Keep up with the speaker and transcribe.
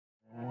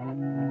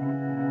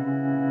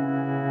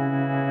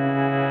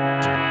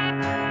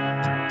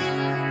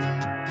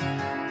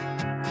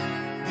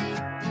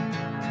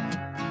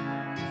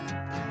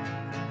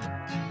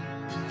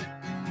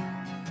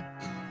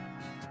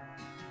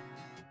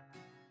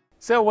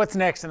So what's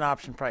next in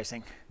option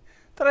pricing?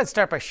 Thought I'd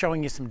start by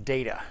showing you some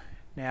data.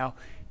 Now,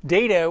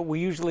 data,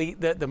 we usually,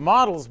 the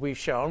models we've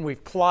shown,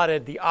 we've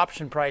plotted the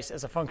option price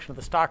as a function of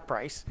the stock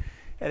price.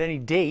 At any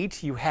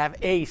date, you have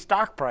a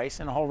stock price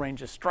and a whole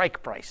range of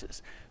strike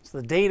prices. So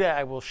the data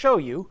I will show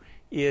you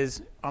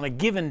is on a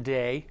given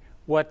day,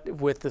 what,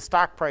 with the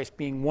stock price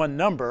being one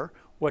number,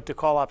 what do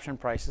call option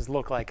prices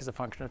look like as a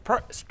function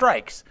of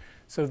strikes.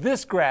 So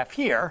this graph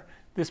here,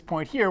 this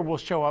point here will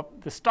show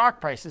up the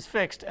stock price is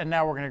fixed, and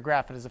now we're going to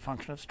graph it as a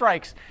function of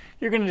strikes.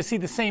 You're going to see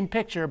the same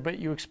picture, but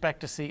you expect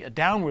to see a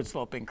downward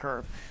sloping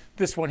curve.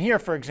 This one here,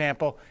 for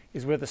example,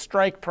 is where the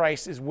strike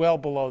price is well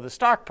below the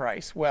stock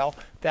price. Well,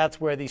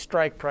 that's where the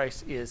strike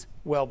price is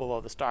well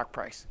below the stock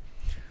price.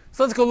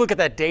 So let's go look at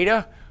that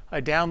data. I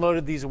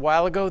downloaded these a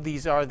while ago.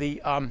 These are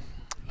the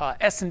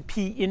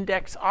S&P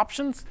index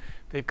options.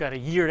 They've got a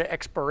year to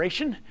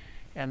expiration,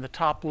 and the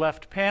top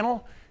left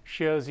panel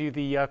shows you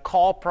the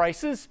call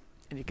prices.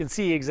 And you can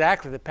see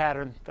exactly the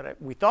pattern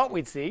that we thought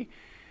we'd see.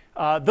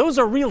 Those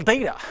are real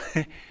data.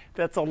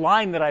 That's a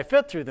line that I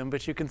fit through them,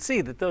 but you can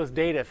see that those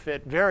data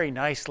fit very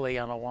nicely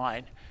on a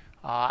line,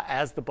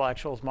 as the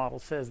Black-Scholes model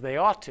says they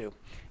ought to.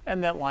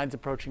 And that line's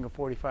approaching a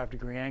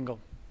 45-degree angle.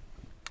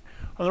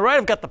 On the right,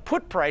 I've got the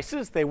put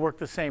prices. They work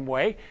the same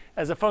way.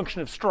 As a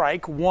function of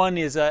strike, one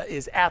is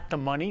at the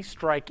money,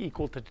 strike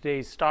equal to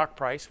today's stock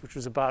price, which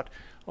was about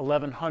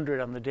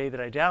 1,100 on the day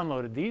that I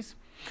downloaded these.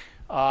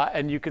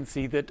 And you can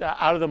see that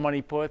out of the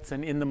money puts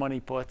and in the money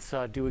puts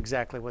do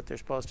exactly what they're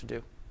supposed to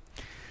do.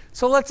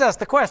 So let's ask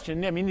the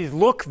question. I mean, these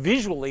look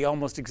visually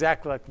almost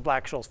exactly like the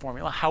Black-Scholes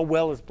formula. How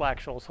well is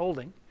Black-Scholes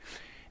holding?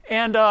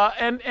 And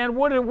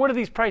what do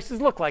these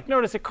prices look like?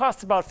 Notice it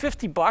costs about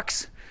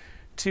 $50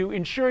 to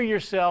ensure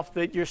yourself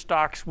that your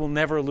stocks will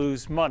never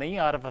lose money.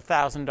 Out of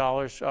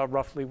 $1,000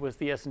 roughly was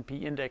the S&P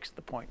index at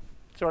the point.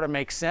 Sort of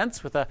makes sense.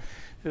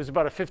 There's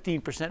about a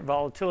 15%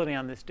 volatility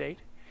on this date.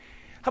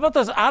 How about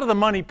those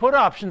out-of-the-money put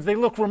options? They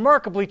look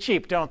remarkably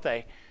cheap, don't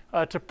they?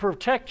 To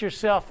protect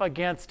yourself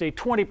against a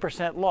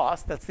 20%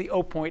 loss, that's the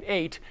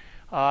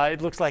 0.8,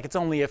 it looks like it's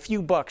only a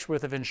few bucks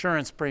worth of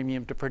insurance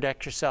premium to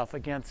protect yourself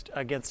against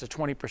a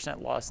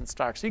 20% loss in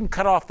stocks. So you can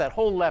cut off that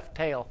whole left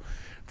tail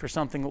for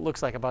something that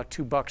looks like about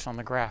 $2 on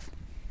the graph.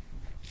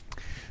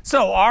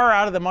 So are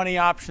out-of-the-money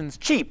options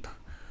cheap?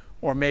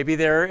 Or maybe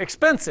they're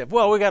expensive?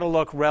 Well, we got to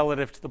look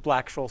relative to the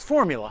Black-Scholes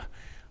formula.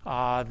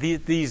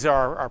 These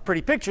are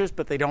pretty pictures,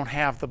 but they don't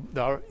have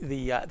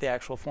the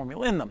actual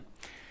formula in them.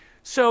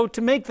 So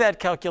to make that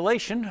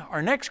calculation,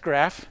 our next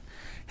graph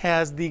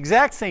has the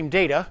exact same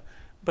data,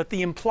 but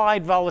the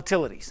implied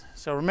volatilities.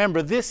 So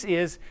remember, this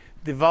is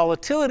the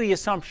volatility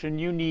assumption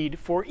you need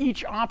for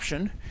each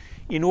option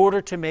in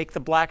order to make the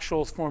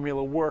Black-Scholes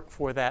formula work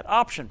for that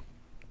option.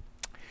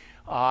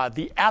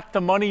 The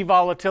at-the-money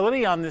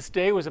volatility on this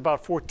day was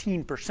about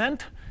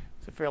 14%.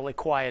 It's a fairly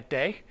quiet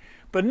day.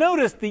 But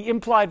notice the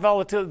implied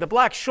volatility. The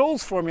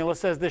Black-Scholes formula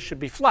says this should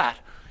be flat.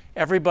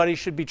 Everybody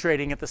should be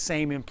trading at the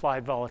same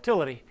implied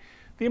volatility.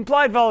 The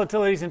implied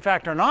volatilities, in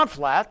fact, are not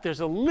flat.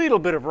 There's a little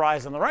bit of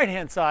rise on the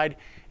right-hand side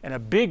and a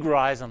big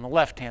rise on the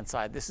left-hand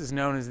side. This is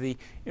known as the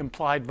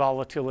implied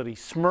volatility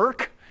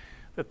smirk.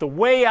 That the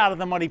way out of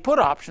the money put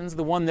options,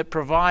 the one that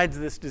provides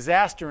this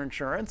disaster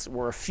insurance,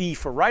 or a fee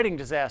for writing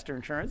disaster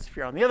insurance, if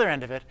you're on the other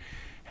end of it,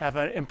 have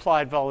an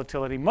implied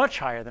volatility much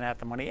higher than at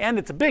the money. And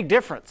it's a big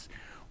difference.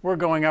 We're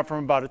going up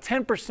from about a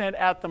 10%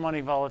 at the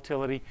money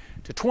volatility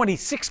to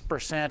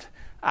 26%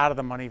 out of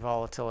the money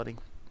volatility.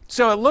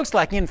 So it looks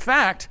like, in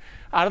fact,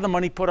 out of the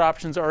money put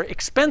options are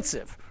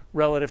expensive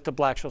relative to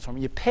Black-Scholes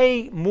formula. You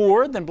pay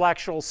more than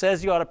Black-Scholes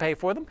says you ought to pay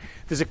for them.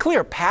 There's a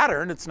clear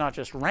pattern. It's not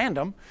just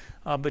random,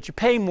 but you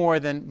pay more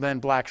than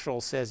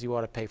Black-Scholes says you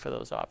ought to pay for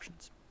those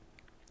options.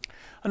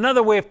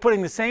 Another way of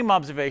putting the same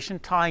observation,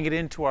 tying it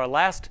into our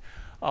last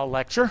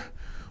lecture,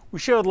 we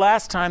showed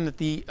last time that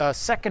the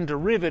second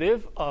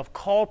derivative of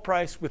call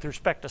price with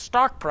respect to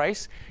stock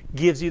price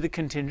gives you the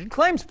contingent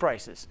claims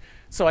prices.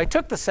 So I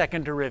took the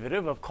second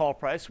derivative of call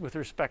price with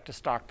respect to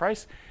stock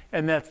price,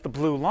 and that's the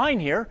blue line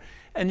here.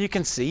 And you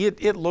can see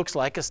it looks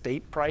like a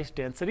state price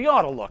density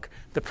ought to look.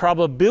 The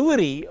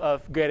probability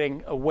of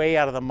getting way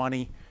out of the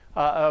money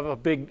of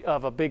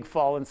a big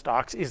fall in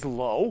stocks is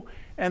low.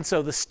 And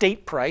so the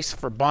state price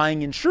for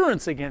buying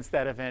insurance against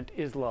that event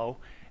is low,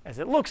 as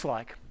it looks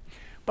like.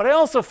 But I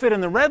also fit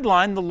in the red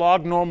line the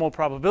log normal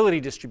probability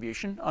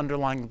distribution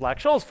underlying the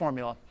Black-Scholes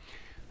formula.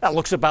 That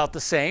looks about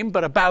the same,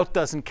 but about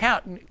doesn't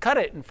cut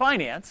it in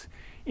finance.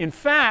 In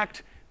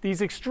fact,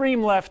 these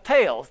extreme left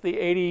tails, the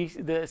 80,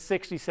 the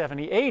 60,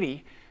 70,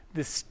 80,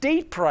 the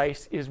state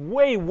price is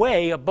way,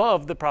 way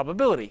above the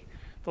probability.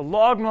 The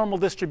log normal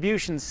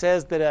distribution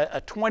says that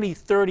a 20,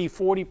 30,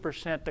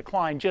 40%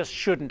 decline just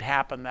shouldn't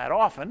happen that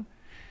often.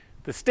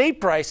 The state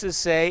prices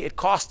say it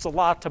costs a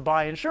lot to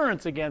buy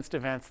insurance against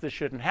events that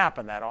shouldn't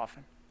happen that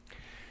often.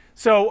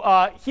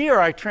 So here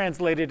I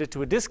translated it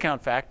to a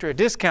discount factor. A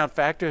discount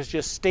factor is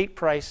just state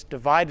price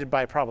divided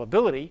by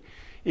probability.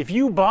 If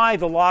you buy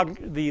the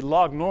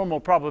log normal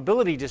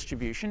probability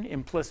distribution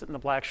implicit in the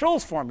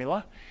Black-Scholes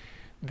formula,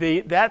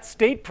 that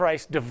state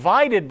price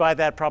divided by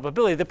that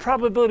probability, the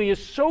probability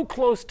is so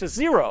close to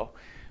 0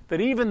 that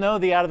even though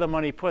the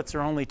out-of-the-money puts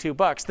are only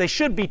 $2, they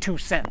should be 2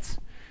 cents.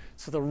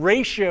 So the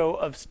ratio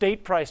of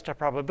state price to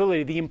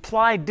probability, the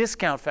implied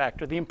discount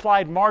factor, the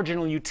implied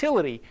marginal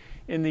utility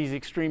in these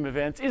extreme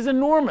events is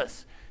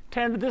enormous.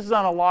 This is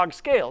on a log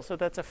scale, so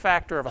that's a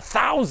factor of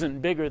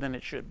 1,000 bigger than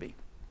it should be.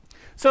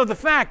 So the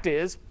fact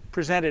is,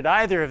 presented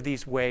either of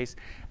these ways,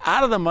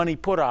 out-of-the-money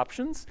put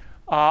options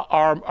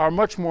are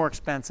much more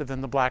expensive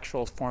than the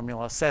Black-Scholes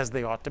formula says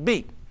they ought to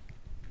be.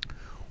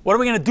 What are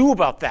we going to do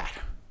about that?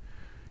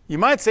 You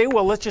might say,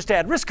 well, let's just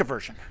add risk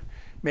aversion.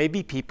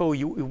 Maybe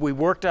we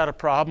worked out a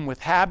problem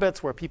with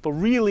habits where people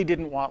really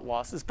didn't want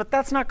losses, but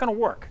that's not going to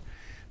work.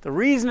 The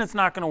reason it's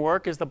not going to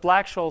work is the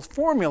Black-Scholes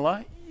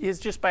formula is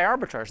just by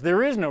arbitrage.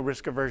 There is no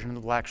risk aversion in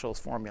the Black-Scholes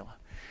formula.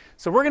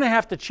 So we're going to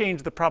have to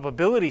change the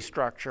probability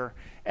structure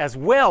as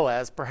well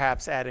as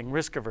perhaps adding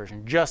risk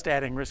aversion. Just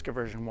adding risk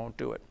aversion won't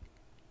do it.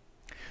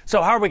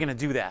 So how are we going to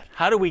do that?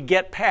 How do we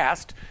get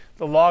past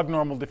the log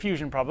normal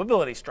diffusion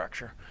probability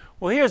structure?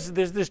 Well,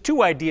 there's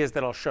 2 ideas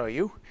that I'll show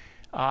you.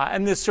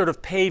 And this sort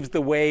of paves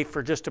the way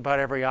for just about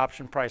every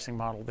option pricing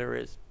model there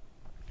is.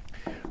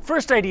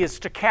 First idea is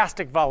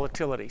stochastic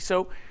volatility.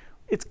 So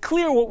it's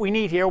clear what we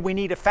need here. We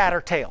need a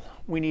fatter tail.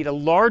 We need a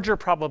larger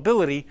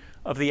probability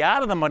of the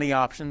out-of-the-money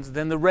options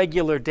than the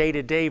regular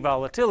day-to-day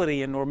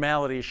volatility and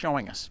normality is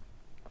showing us.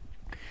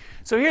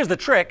 So here's the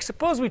trick.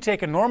 Suppose we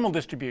take a normal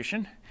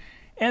distribution,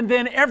 and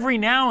then every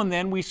now and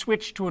then we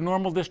switch to a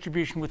normal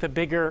distribution with a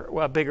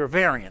bigger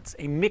variance,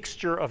 a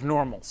mixture of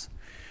normals.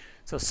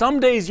 So some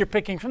days you're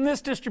picking from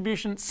this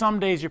distribution, some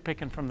days you're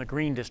picking from the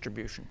green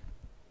distribution.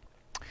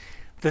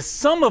 The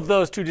sum of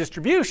those 2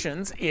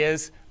 distributions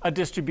is a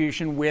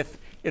distribution with,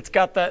 it's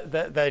got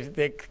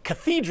the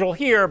cathedral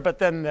here, but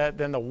then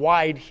the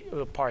wide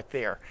part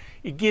there.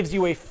 It gives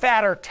you a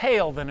fatter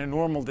tail than a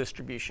normal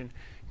distribution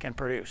can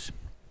produce.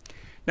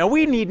 Now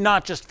we need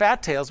not just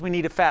fat tails, we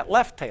need a fat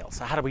left tail.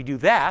 So how do we do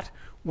that?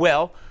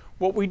 Well,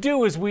 what we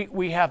do is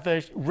we have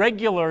the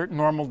regular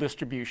normal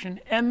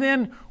distribution, and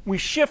then we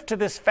shift to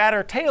this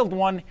fatter tailed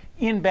one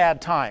in bad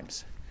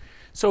times.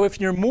 So if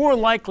you're more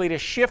likely to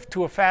shift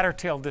to a fatter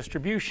tailed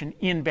distribution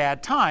in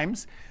bad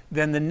times,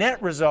 then the net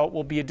result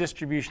will be a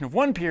distribution of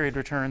 1 period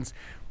returns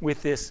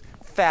with this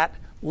fat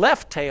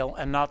left tail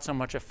and not so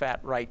much a fat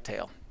right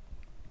tail.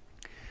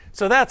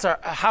 So that's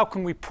how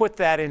can we put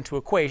that into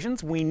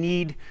equations? We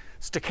need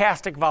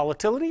stochastic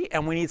volatility,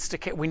 and we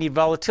need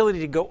volatility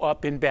to go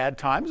up in bad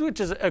times, which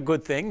is a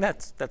good thing.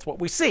 That's what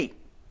we see.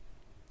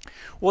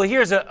 Well,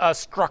 here's a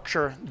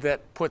structure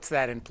that puts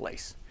that in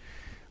place.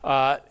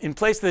 In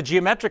place of the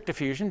geometric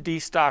diffusion, d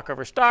stock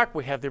over stock,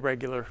 we have the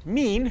regular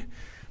mean.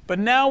 But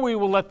now we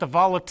will let the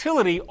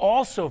volatility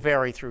also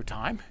vary through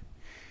time.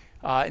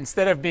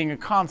 Instead of being a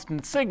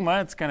constant sigma,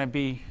 it's going to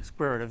be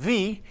square root of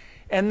v.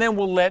 And then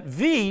we'll let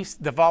v,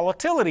 the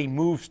volatility,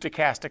 move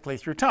stochastically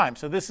through time.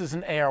 So this is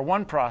an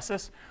AR1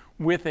 process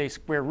with a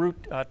square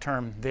root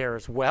term there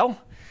as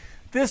well.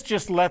 This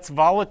just lets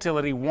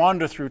volatility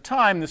wander through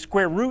time. The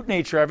square root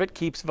nature of it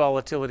keeps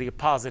volatility a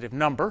positive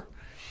number.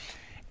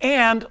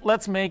 And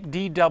let's make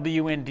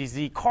dw and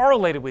dz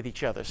correlated with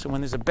each other. So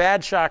when there's a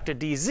bad shock to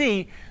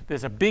dz,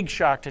 there's a big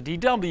shock to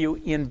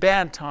dw. In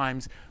bad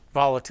times,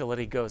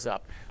 volatility goes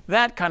up.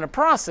 That kind of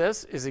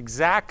process is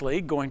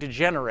exactly going to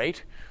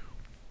generate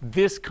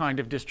this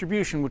kind of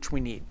distribution which we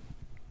need.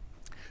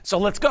 So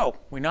let's go.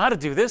 We know how to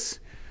do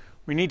this.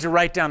 We need to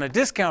write down a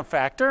discount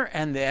factor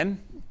and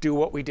then do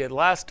what we did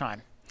last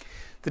time.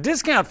 The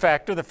discount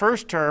factor, the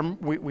first term,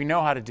 we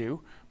know how to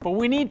do. But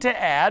we need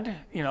to add,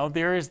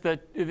 there is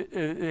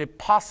the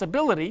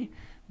possibility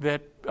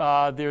that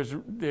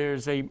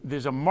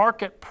there's a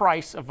market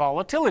price of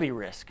volatility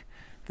risk.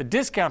 The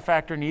discount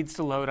factor needs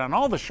to load on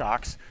all the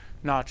shocks,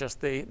 not just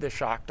the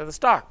shock to the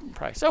stock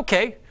price.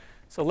 OK,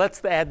 so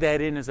let's add that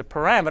in as a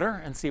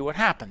parameter and see what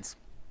happens.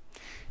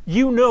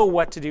 You know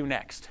what to do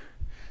next.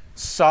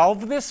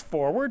 Solve this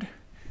forward,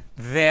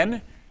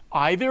 then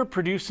either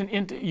produce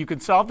you can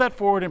solve that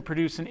forward and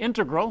produce an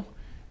integral.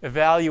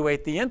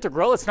 Evaluate the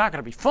integral. It's not going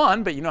to be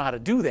fun, but you know how to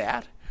do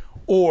that.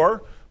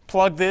 Or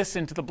plug this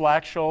into the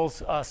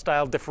Black-Scholes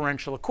style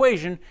differential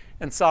equation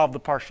and solve the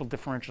partial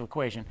differential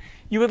equation.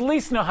 You at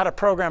least know how to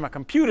program a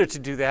computer to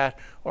do that,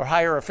 or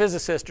hire a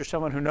physicist or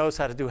someone who knows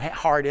how to do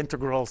hard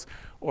integrals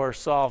or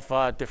solve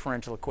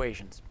differential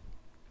equations.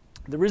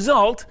 The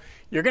result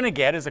you're going to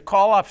get is a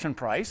call option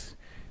price.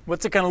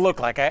 What's it going to look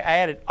like? I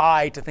added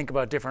I to think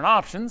about different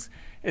options.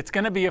 It's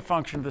going to be a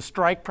function of the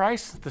strike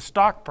price, the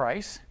stock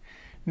price.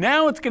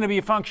 Now it's going to be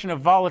a function of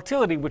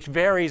volatility, which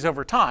varies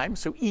over time.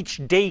 So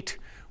each date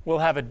will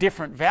have a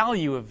different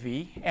value of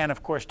v, and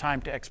of course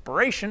time to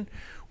expiration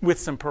with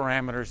some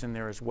parameters in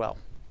there as well.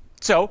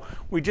 So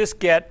we just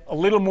get a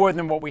little more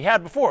than what we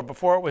had before.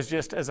 Before it was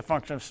just as a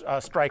function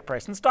of strike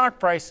price and stock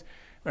price.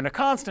 And a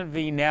constant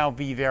v, now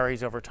v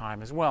varies over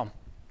time as well.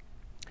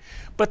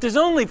 But there's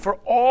only, for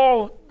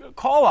all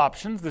call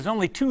options, there's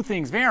only 2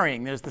 things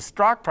varying. There's the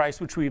stock price,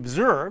 which we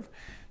observe.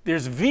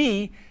 There's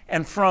v,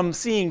 And from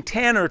seeing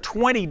 10 or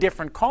 20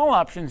 different call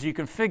options, you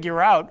can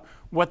figure out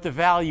what the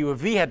value of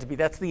V had to be.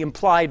 That's the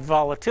implied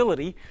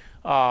volatility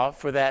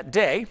for that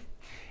day.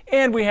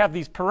 And we have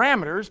these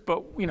parameters,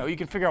 but you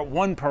can figure out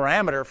one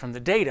parameter from the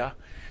data.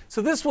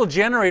 So this will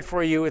generate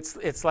for you,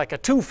 it's like a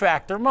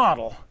two-factor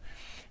model.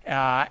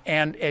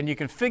 And you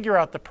can figure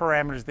out the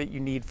parameters that you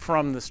need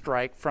from the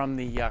strike, from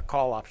the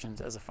call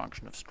options as a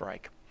function of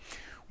strike,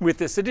 with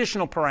this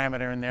additional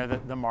parameter in there,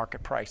 the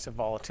market price of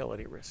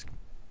volatility risk.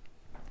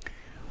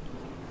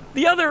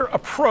 The other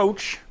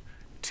approach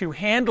to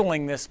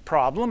handling this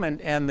problem,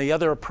 and the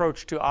other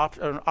approach to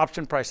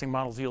option pricing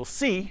models you'll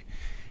see,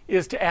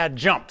 is to add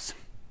jumps.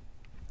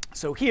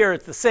 So here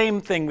it's the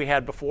same thing we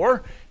had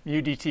before,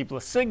 mu dt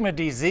plus sigma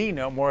dz,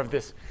 no more of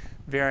this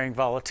varying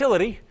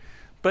volatility.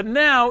 But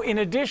now, in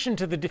addition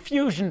to the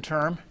diffusion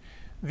term,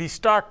 the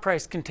stock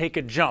price can take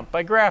a jump.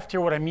 I graphed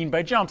here what I mean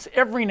by jumps.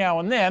 Every now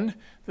and then,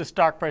 the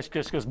stock price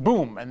just goes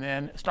boom, and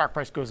then stock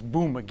price goes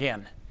boom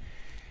again.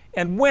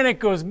 And when it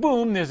goes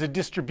boom, there's a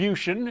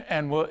distribution,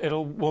 and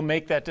we'll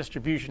make that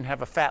distribution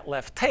have a fat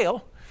left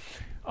tail.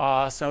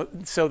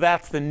 So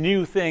that's the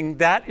new thing.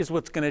 That is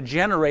what's going to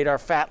generate our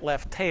fat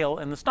left tail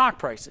in the stock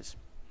prices.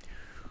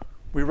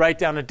 We write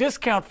down a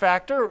discount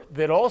factor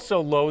that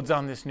also loads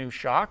on this new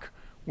shock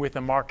with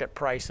a market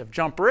price of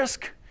jump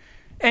risk,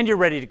 and you're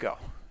ready to go.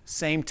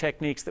 Same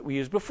techniques that we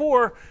used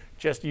before,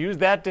 just use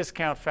that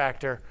discount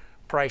factor,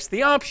 price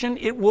the option.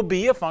 It will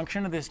be a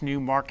function of this new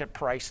market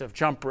price of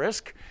jump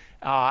risk,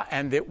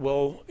 and it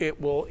will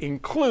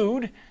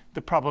include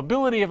the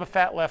probability of a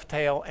fat left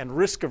tail and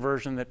risk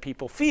aversion that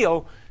people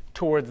feel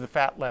towards the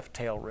fat left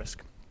tail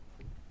risk.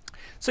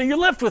 So you're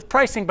left with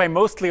pricing by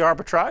mostly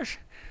arbitrage,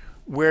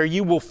 where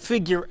you will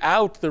figure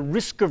out the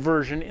risk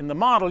aversion in the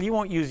model. You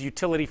won't use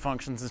utility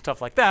functions and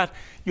stuff like that.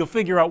 You'll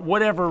figure out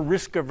whatever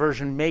risk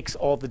aversion makes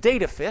all the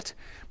data fit,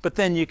 but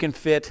then you can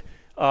fit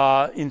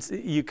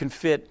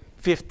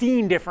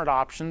 15 different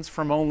options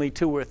from only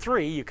 2 or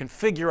 3. You can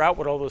figure out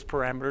what all those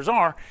parameters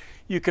are.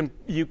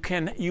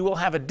 You will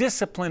have a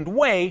disciplined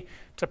way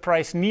to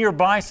price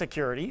nearby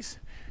securities,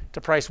 to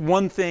price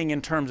one thing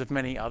in terms of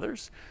many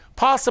others,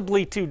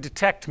 possibly to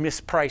detect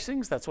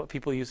mispricings. That's what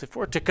people use it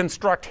for. To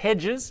construct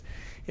hedges.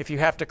 If you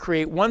have to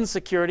create one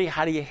security,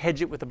 how do you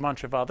hedge it with a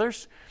bunch of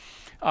others?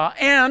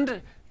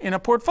 And in a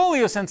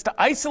portfolio sense, to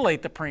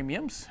isolate the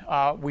premiums.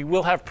 We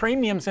will have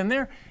premiums in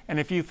there, and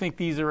if you think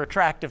these are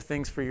attractive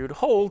things for you to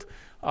hold,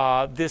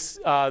 this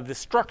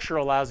structure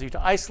allows you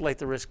to isolate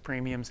the risk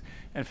premiums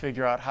and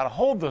figure out how to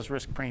hold those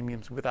risk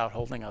premiums without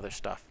holding other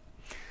stuff.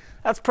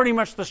 That's pretty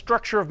much the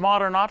structure of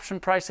modern option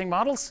pricing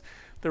models.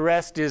 The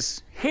rest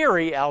is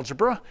hairy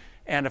algebra,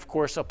 and of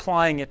course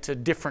applying it to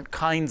different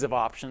kinds of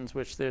options,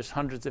 which there's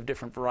hundreds of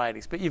different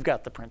varieties, but you've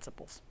got the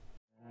principles.